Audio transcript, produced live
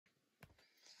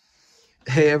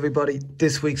Hey everybody,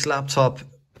 this week's laptop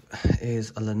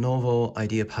is a Lenovo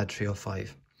Ideapad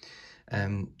 305.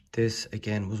 This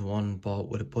again was one bought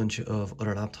with a bunch of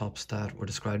other laptops that were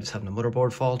described as having a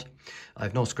motherboard fault. I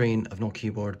have no screen, I have no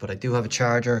keyboard, but I do have a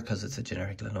charger because it's a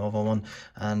generic Lenovo one,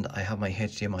 and I have my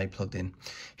HDMI plugged in.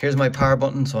 Here's my power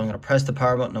button, so I'm going to press the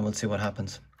power button and we'll see what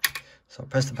happens. So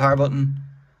press the power button.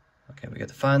 Okay, we get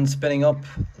the fan spinning up,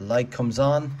 light comes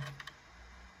on.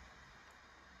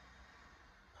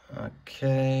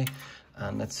 Okay,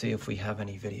 and let's see if we have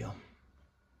any video.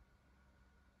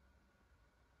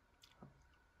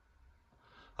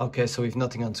 Okay, so we've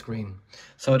nothing on screen.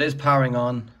 So it is powering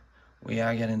on. We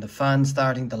are getting the fan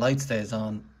starting, the light stays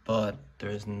on, but there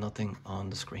is nothing on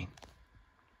the screen.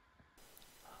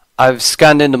 I've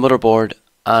scanned in the motherboard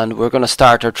and we're going to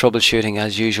start our troubleshooting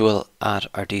as usual at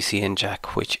our DC in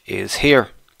jack, which is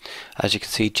here. As you can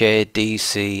see,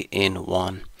 JDC in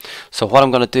 1. So what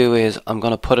I'm going to do is I'm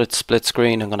going to put it split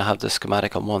screen. I'm going to have the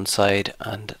schematic on one side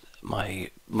and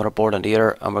my motherboard on the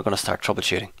other, and we're going to start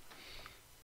troubleshooting.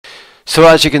 So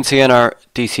as you can see in our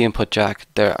DC input jack,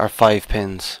 there are 5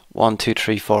 pins, 1, 2,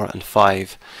 3, 4 and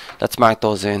 5. Let's mark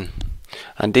those in,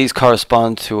 and these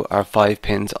correspond to our 5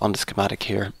 pins on the schematic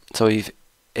here. So we've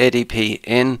ADP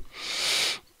in.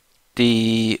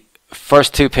 The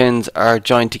first 2 pins are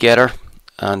joined together,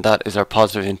 and that is our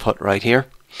positive input right here.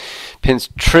 Pins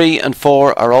 3 and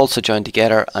 4 are also joined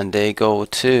together and they go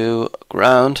to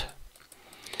ground.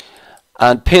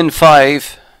 And pin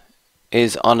 5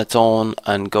 is on its own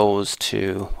and goes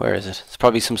to, where is it? It's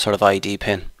probably some sort of ID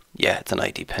pin. Yeah, it's an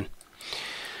ID pin.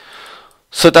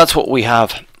 So that's what we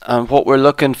have. And what we're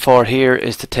looking for here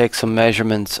is to take some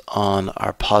measurements on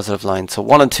our positive line. So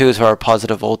 1 and 2 is where our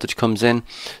positive voltage comes in.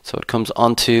 So it comes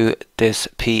onto this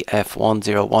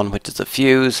PF101, which is a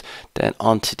fuse, then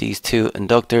onto these 2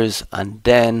 inductors, and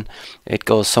then it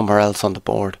goes somewhere else on the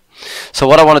board. So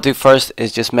what I want to do first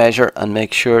is just measure and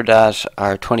make sure that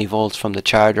our 20 volts from the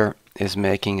charger is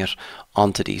making it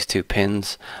onto these 2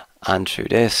 pins and through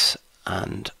this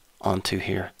and onto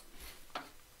here.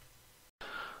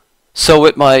 So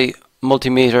with my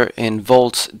multimeter in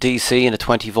volts DC in a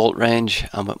 20 volt range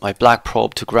and with my black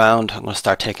probe to ground, I'm going to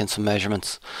start taking some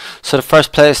measurements. So the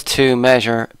first place to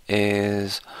measure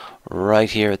is right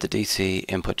here at the DC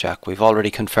input jack. We've already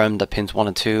confirmed that pins 1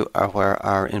 and 2 are where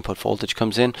our input voltage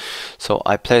comes in. So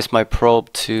I place my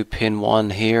probe to pin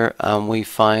 1 here and we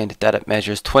find that it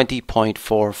measures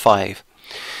 20.45.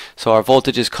 So our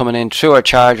voltage is coming in through our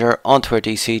charger onto our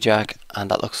DC jack, and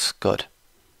that looks good.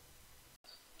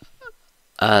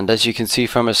 And as you can see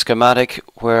from a schematic,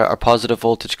 where our positive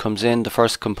voltage comes in, the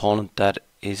first component that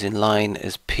is in line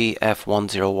is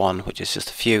PF101, which is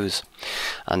just a fuse,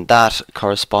 and that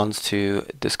corresponds to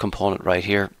this component right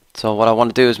here. So what I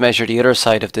want to do is measure the other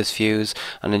side of this fuse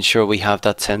and ensure we have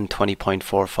that same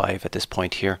 20.45 at this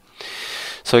point here.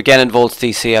 So again, in volts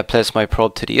DC, I place my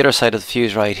probe to the other side of the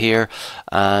fuse right here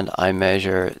and I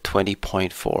measure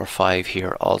 20.45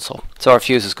 here also. So our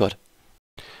fuse is good.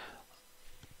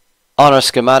 On our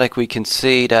schematic, we can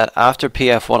see that after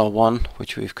PF101,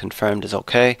 which we've confirmed is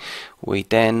okay, we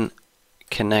then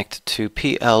connect to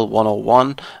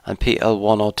PL101 and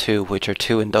PL102, which are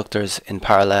 2 inductors in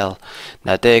parallel.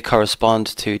 Now they correspond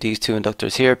to these 2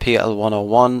 inductors here.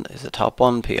 PL101 is the top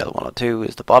one, PL102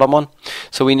 is the bottom one.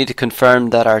 So we need to confirm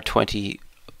that our 20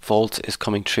 volts is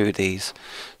coming through these.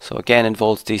 So again, in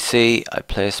volts DC, I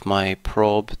place my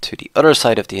probe to the other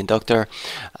side of the inductor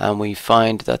and we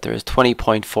find that there is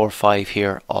 20.45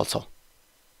 here also.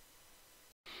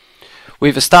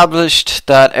 We've established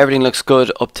that everything looks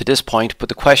good up to this point, but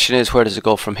the question is, where does it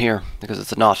go from here? Because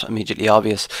it's not immediately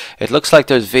obvious. It looks like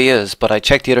there's vias, but I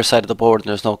checked the other side of the board and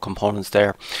there's no components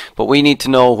there. But we need to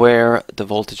know where the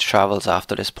voltage travels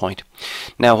after this point.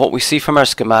 Now what we see from our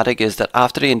schematic is that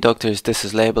after the inductors, this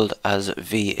is labelled as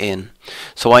V in.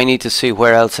 So I need to see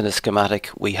where else in the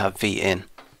schematic we have V in.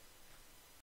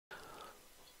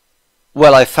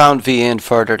 Well, I found V in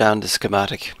further down the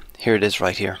schematic. Here it is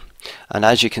right here. And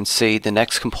as you can see, the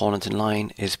next component in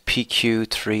line is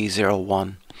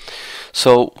PQ301.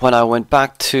 So when I went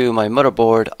back to my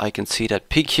motherboard, I can see that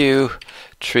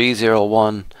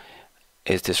PQ301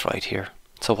 is this right here.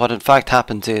 So what in fact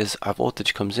happens is our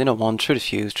voltage comes in at 1 through the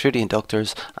fuse, through the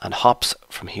inductors, and hops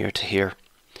from here to here.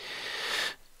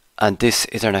 And this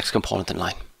is our next component in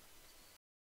line.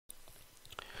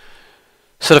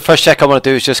 So the first check I want to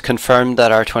do is just confirm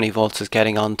that our 20 volts is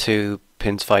getting onto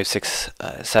pins 5, 6,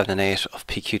 7 and 8 of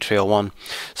PQ301.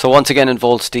 So once again, in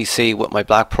volts DC with my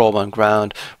black probe on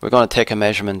ground, we're going to take a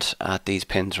measurement at these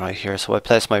pins right here. So I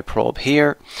place my probe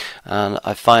here and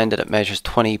I find that it measures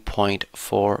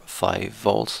 20.45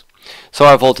 volts. So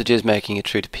our voltage is making it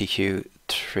through to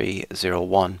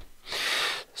PQ301.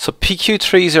 So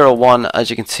PQ301, as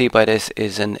you can see by this,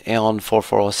 is an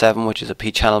AON4407, which is a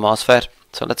P-channel MOSFET.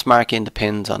 So let's mark in the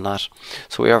pins on that.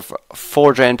 So we have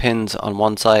 4 drain pins on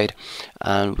one side,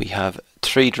 and we have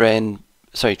 3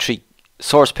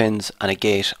 source pins and a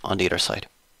gate on the other side.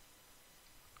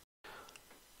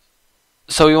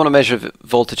 So we want to measure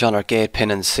voltage on our gate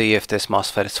pin and see if this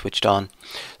MOSFET is switched on.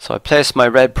 So I place my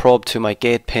red probe to my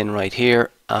gate pin right here,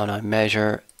 and I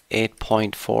measure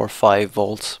 8.45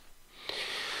 volts.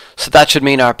 So that should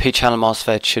mean our P-channel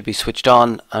MOSFET should be switched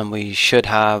on, and we should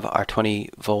have our 20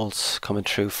 volts coming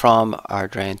through from our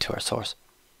drain to our source.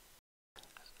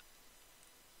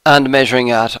 And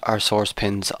measuring at our source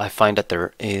pins, I find that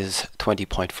there is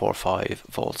 20.45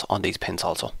 volts on these pins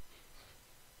also.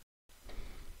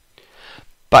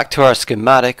 Back to our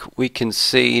schematic, we can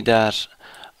see that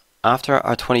after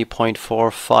our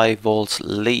 20.45 volts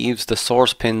leaves the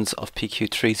source pins of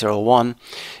PQ301,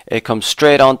 it comes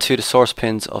straight onto the source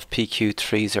pins of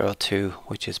PQ302,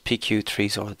 which is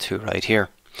PQ302 right here.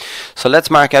 So let's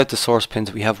mark out the source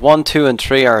pins. We have 1, 2 and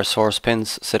 3 are our source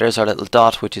pins. So there's our little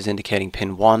dot, which is indicating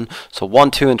pin 1. So 1,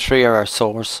 2 and 3 are our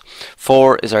source.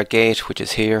 4 is our gate, which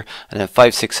is here. And then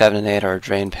 5, 6, 7 and 8 are our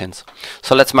drain pins.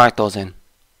 So let's mark those in.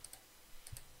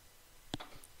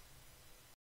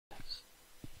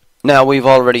 Now we've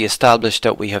already established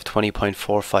that we have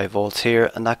 20.45 volts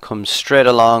here, and that comes straight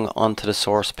along onto the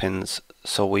source pins.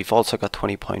 So we've also got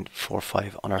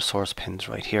 20.45 on our source pins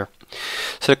right here.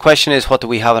 So the question is, what do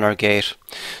we have on our gate?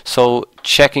 So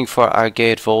checking for our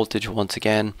gate voltage once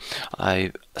again,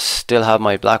 I still have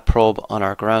my black probe on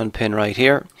our ground pin right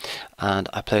here, and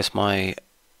I place my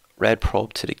red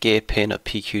probe to the gate pin of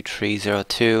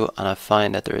PQ302, and I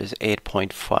find that there is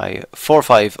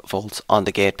 8.45 volts on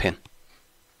the gate pin.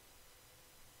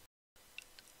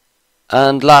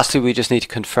 And lastly, we just need to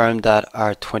confirm that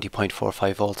our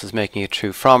 20.45 volts is making it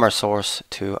through from our source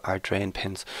to our drain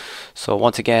pins. So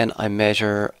once again, I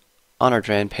measure on our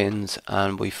drain pins,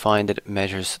 and we find that it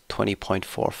measures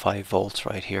 20.45 volts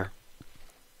right here.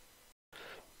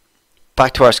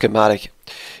 Back to our schematic,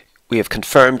 we have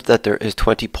confirmed that there is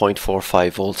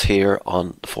 20.45 volts here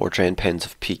on the 4 drain pins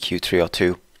of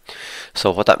PQ302.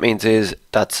 So what that means is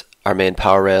that's our main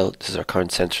power rail. This is our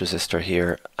current sense resistor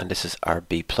here, and this is our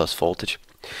B plus voltage.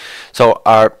 So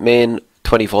our main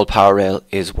 20 volt power rail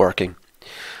is working.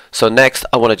 So next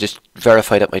I want to just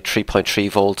verify that my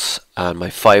 3.3 volts and my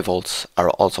 5 volts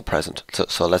are also present.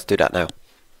 So let's do that now.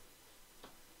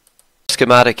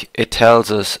 Schematic, it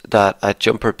tells us that at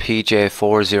jumper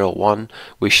PJ401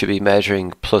 we should be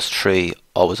measuring +3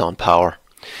 always on power.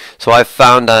 So I've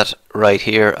found that right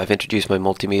here. I've introduced my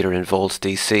multimeter in volts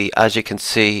DC. As you can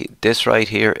see, this right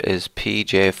here is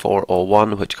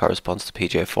PJ401, which corresponds to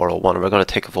PJ401, and we're going to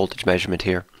take a voltage measurement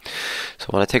here. So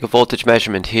when I take a voltage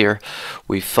measurement here,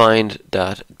 we find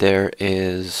that there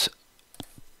is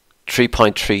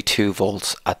 3.32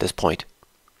 volts at this point.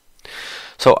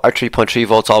 So our 3.3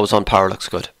 volts always on power looks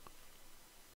good.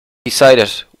 Beside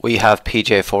it, we have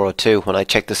PJ402. When I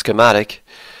check the schematic,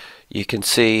 you can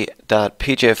see that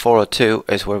PJ402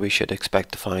 is where we should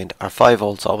expect to find our 5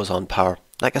 volts always on power.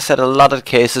 Like I said, a lot of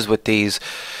cases with these,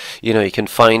 you can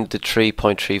find the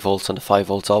 3.3 volts and the 5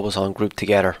 volts always on grouped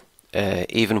together,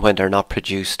 even when they're not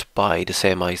produced by the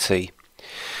same IC.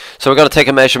 So we're going to take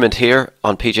a measurement here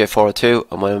on PJ402,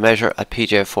 and when I measure at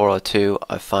PJ402,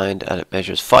 I find that it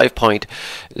measures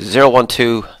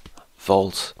 5.012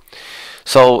 volts.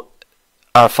 So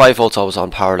our 5 volts always on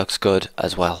power looks good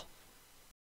as well.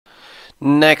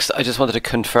 Next, I just wanted to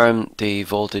confirm the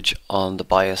voltage on the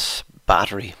bias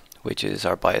battery, which is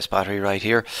our bias battery right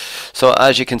here. So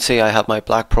as you can see, I have my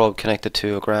black probe connected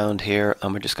to a ground here,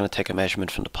 and we're just going to take a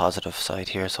measurement from the positive side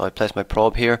here. So I place my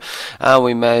probe here, and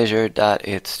we measured that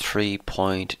it's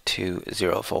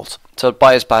 3.20 volts. So the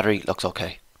bias battery looks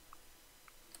okay.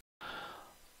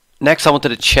 Next, I wanted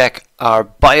to check our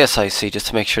bias IC just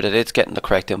to make sure that it's getting the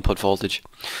correct input voltage.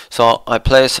 So I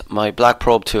place my black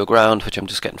probe to a ground, which I'm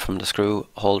just getting from the screw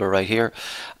holder right here,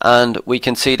 and we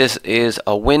can see this is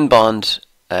a WinBond.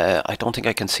 I don't think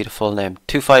I can see the full name,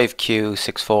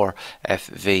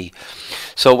 25Q64FV.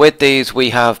 So with these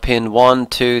we have pin 1,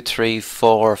 2, 3,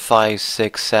 4, 5,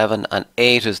 6, 7 and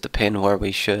 8 is the pin where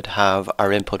we should have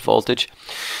our input voltage.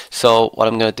 So what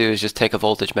I'm going to do is just take a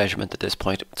voltage measurement at this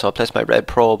point. So I'll place my red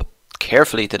probe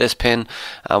carefully to this pin,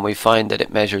 and we find that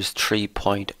it measures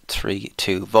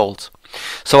 3.32 volts.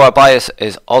 So our bias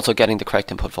is also getting the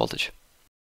correct input voltage.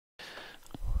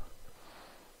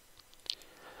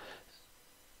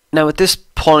 Now at this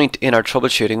point in our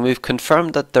troubleshooting, we've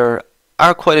confirmed that there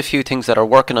are quite a few things that are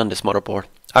working on this motherboard,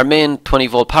 Our main 20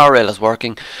 volt power rail is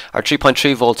working, our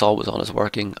 3.3 volts always on is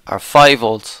working, our 5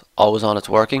 volts always on it's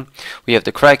working. We have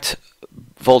the correct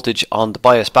voltage on the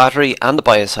BIOS battery and the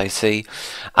BIOS IC,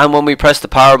 and when we press the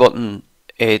power button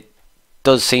it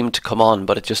does seem to come on,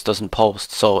 but it just doesn't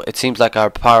post. So it seems like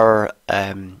our power,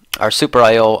 our Super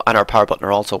IO and our power button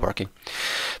are also working.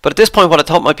 But at this point what I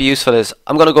thought might be useful is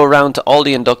I'm going to go around to all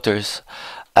the inductors.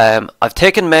 I've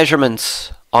taken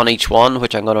measurements on each one,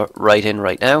 which I'm going to write in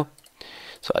right now.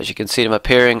 So as you can see them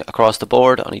appearing across the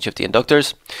board on each of the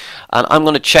inductors, and I'm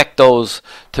going to check those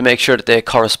to make sure that they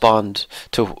correspond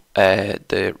to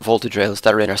the voltage rails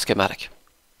that are in our schematic.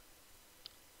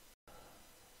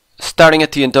 Starting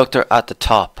at the inductor at the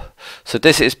top. So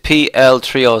this is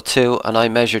PL302 and I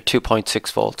measured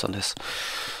 2.6 volts on this.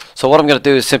 So what I'm going to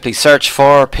do is simply search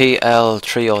for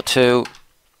PL302,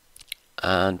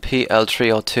 and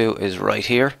PL302 is right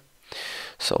here.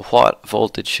 So what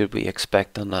voltage should we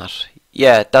expect on that?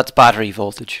 Yeah, that's battery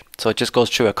voltage. So it just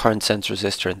goes through a current sense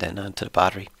resistor and then onto the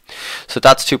battery. So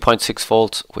that's 2.6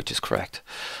 volts, which is correct.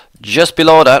 Just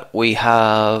below that we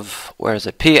have, where is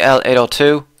it?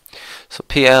 PL802. So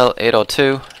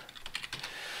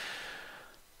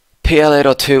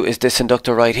PL802 is this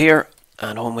inductor right here,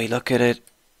 and when we look at it,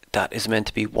 that is meant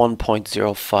to be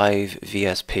 1.05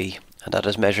 VSP, and that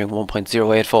is measuring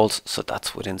 1.08 volts, so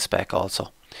that's within spec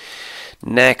also.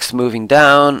 Next, moving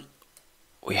down,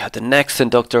 we have the next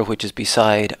inductor, which is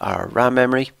beside our RAM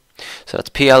memory. So that's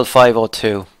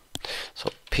PL502. So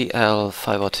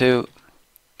PL502,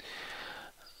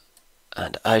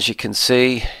 and as you can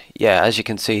see,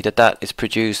 that is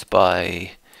produced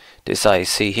by this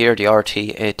IC here, the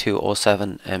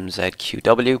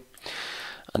RT8207MZQW,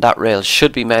 and that rail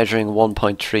should be measuring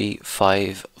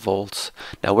 1.35 volts.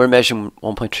 Now we're measuring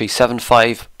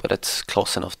 1.375, but it's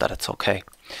close enough that it's okay.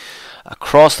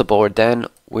 Across the board then,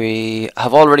 we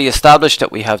have already established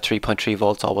that we have 3.3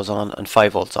 volts always on and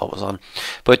 5 volts always on,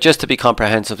 but just to be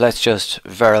comprehensive, let's just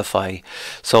verify.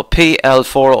 So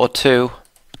PL402,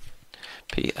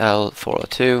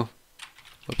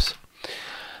 whoops,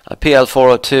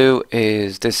 PL402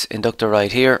 is this inductor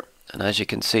right here, and as you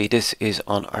can see this is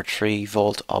on our 3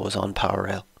 volt always on power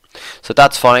rail, so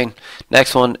that's fine.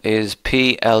 Next one is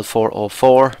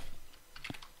PL404,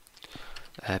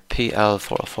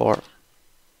 PL404,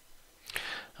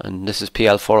 and this is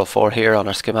PL404 here on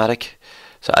our schematic.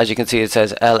 So as you can see it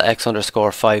says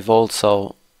LX_5 volts,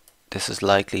 so this is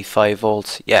likely 5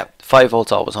 volts. Yeah, 5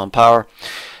 volts always on power.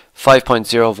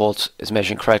 5.0 volts is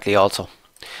measuring correctly also.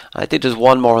 I think there's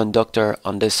one more inductor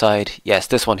on this side. Yes,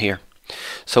 this one here.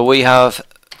 So we have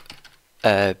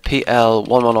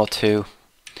PL1102,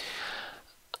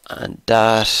 and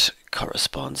that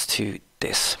corresponds to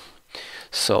this.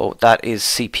 So that is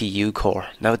CPU core.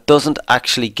 Now it doesn't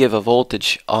actually give a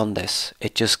voltage on this,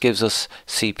 it just gives us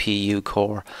CPU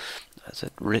core. Is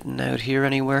it written out here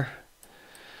anywhere?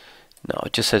 No,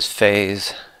 it just says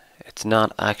phase. It's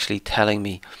not actually telling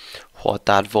me what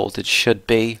that voltage should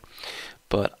be,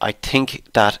 but I think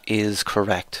that is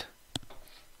correct.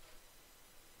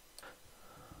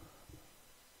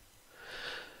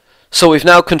 So we've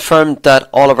now confirmed that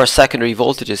all of our secondary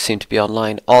voltages seem to be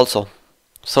online also.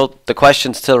 So the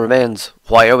question still remains,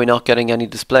 why are we not getting any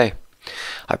display?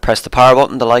 I press the power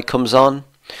button, the light comes on,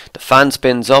 the fan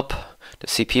spins up, the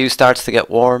CPU starts to get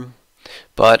warm,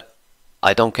 but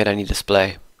I don't get any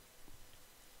display.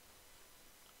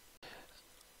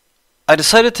 I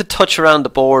decided to touch around the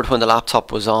board when the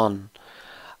laptop was on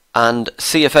and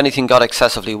see if anything got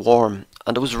excessively warm,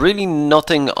 and there was really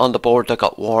nothing on the board that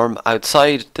got warm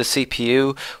outside the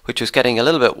CPU, which was getting a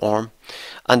little bit warm,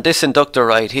 and this inductor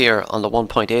right here on the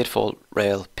 1.8 volt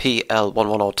rail,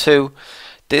 PL1102,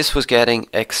 this was getting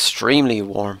extremely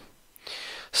warm.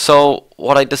 So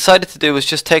what I decided to do was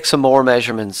just take some more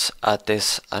measurements at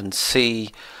this and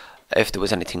see if there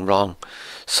was anything wrong.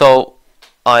 So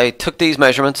I took these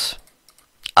measurements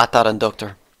at that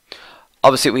inductor.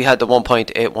 Obviously we had the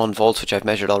 1.81 volts, which I've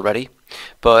measured already,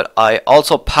 but I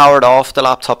also powered off the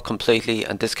laptop completely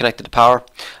and disconnected the power,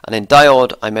 and in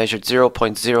diode I measured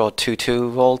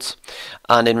 0.022 volts,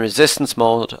 and in resistance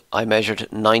mode I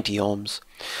measured 90 ohms.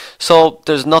 So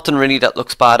there's nothing really that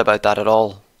looks bad about that at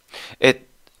all. It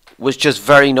was just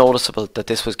very noticeable that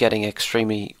this was getting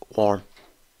extremely warm.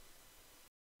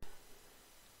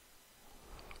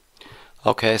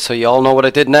 Okay, so you all know what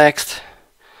I did next.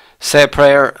 Say a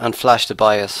prayer and flash the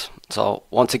BIOS. So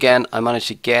once again I managed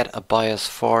to get a BIOS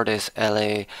for this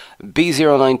LA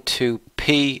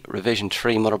B092P revision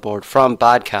 3 motherboard from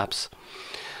Bad Caps.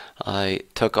 I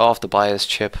took off the BIOS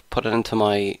chip, put it into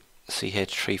my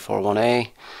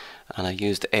CH341A, and I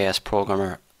used the AS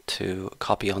programmer to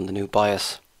copy on the new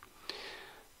BIOS.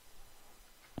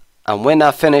 And when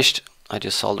that finished, I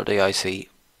just soldered the IC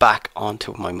back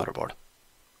onto my motherboard.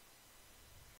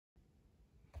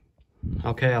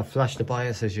 Okay, I'll flash the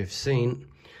BIOS as you've seen.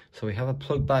 So we have it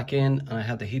plugged back in, and I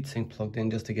have the heatsink plugged in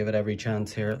just to give it every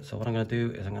chance here. So what I'm going to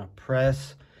do is I'm going to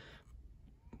press.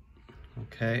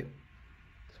 Okay,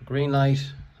 so green light,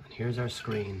 and here's our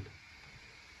screen.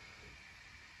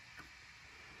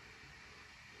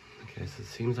 Okay, so it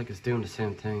seems like it's doing the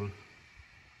same thing.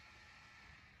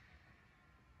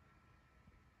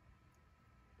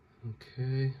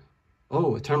 Okay.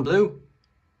 Oh, it turned blue?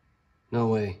 No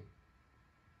way.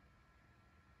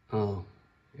 Oh,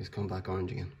 it's come back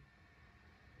orange again.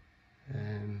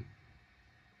 I'm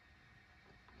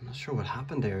not sure what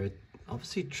happened there. It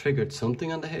obviously triggered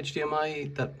something on the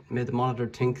HDMI that made the monitor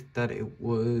think that it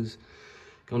was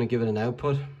going to give it an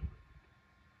output.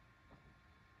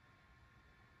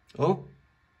 Oh,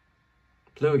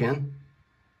 blue again.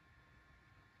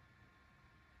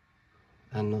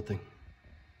 And nothing.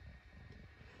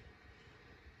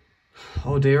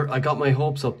 Oh dear, I got my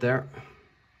hopes up there.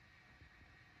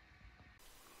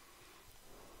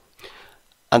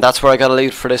 And that's where I gotta leave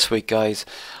it for this week, guys.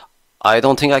 I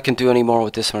don't think I can do any more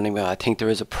with this one anyway. I think there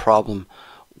is a problem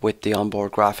with the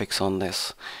onboard graphics on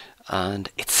this. And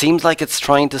it seems like it's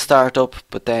trying to start up,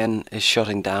 but then is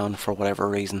shutting down for whatever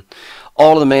reason.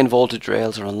 All of the main voltage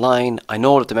rails are online. I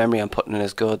know that the memory I'm putting in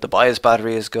is good. The BIOS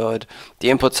battery is good. The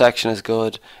input section is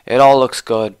good. It all looks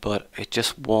good, but it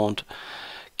just won't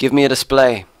give me a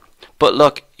display. But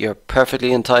look, you're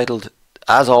perfectly entitled,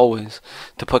 as always,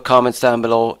 to put comments down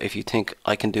below if you think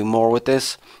I can do more with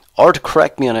this, or to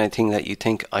correct me on anything that you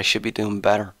think I should be doing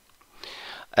better.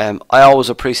 I always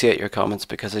appreciate your comments,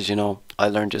 because as you know, I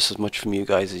learn just as much from you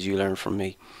guys as you learn from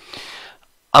me.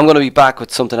 I'm going to be back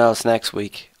with something else next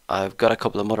week. I've got a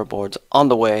couple of motherboards on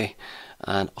the way,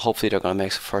 and hopefully they're going to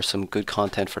make for some good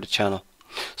content for the channel.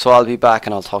 So I'll be back,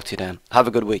 and I'll talk to you then. Have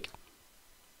a good week.